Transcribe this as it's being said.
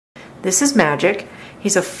This is Magic.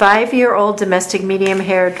 He's a 5-year-old domestic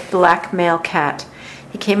medium-haired black male cat.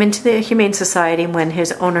 He came into the Humane Society when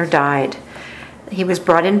his owner died. He was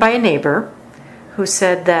brought in by a neighbor who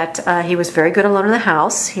said that he was very good alone in the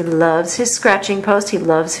house. He loves his scratching post. He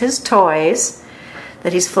loves his toys.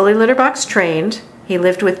 That he's fully litter box trained. He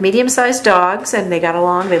lived with medium-sized dogs and they got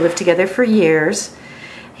along. They lived together for years.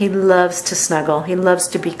 He loves to snuggle. He loves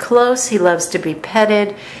to be close. He loves to be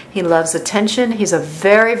petted. He loves attention. He's a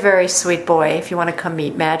very, very sweet boy. If you want to come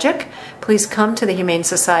meet Magic, please come to the Humane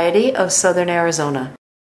Society of Southern Arizona.